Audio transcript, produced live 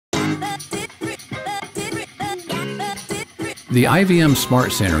The IVM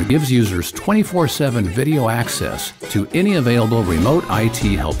SmartCenter gives users 24/7 video access to any available remote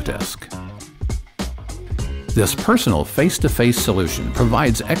IT help desk. This personal face-to-face solution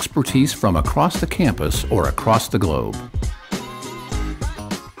provides expertise from across the campus or across the globe.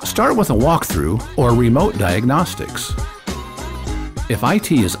 Start with a walkthrough or remote diagnostics. If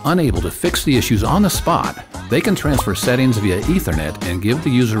IT is unable to fix the issues on the spot, they can transfer settings via Ethernet and give the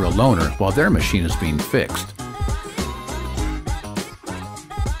user a loaner while their machine is being fixed.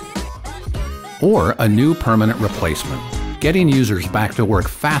 Or a new permanent replacement, getting users back to work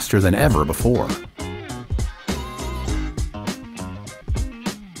faster than ever before.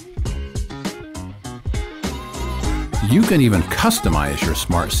 You can even customize your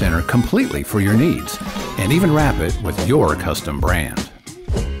SmartCenter completely for your needs and even wrap it with your custom brand.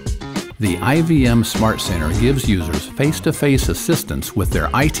 The IVM SmartCenter gives users face-to-face assistance with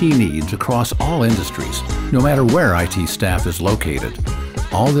their IT needs across all industries, no matter where IT staff is located.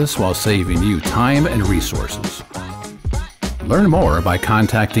 All this while saving you time and resources. Learn more by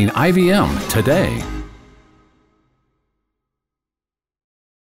contacting IVM today.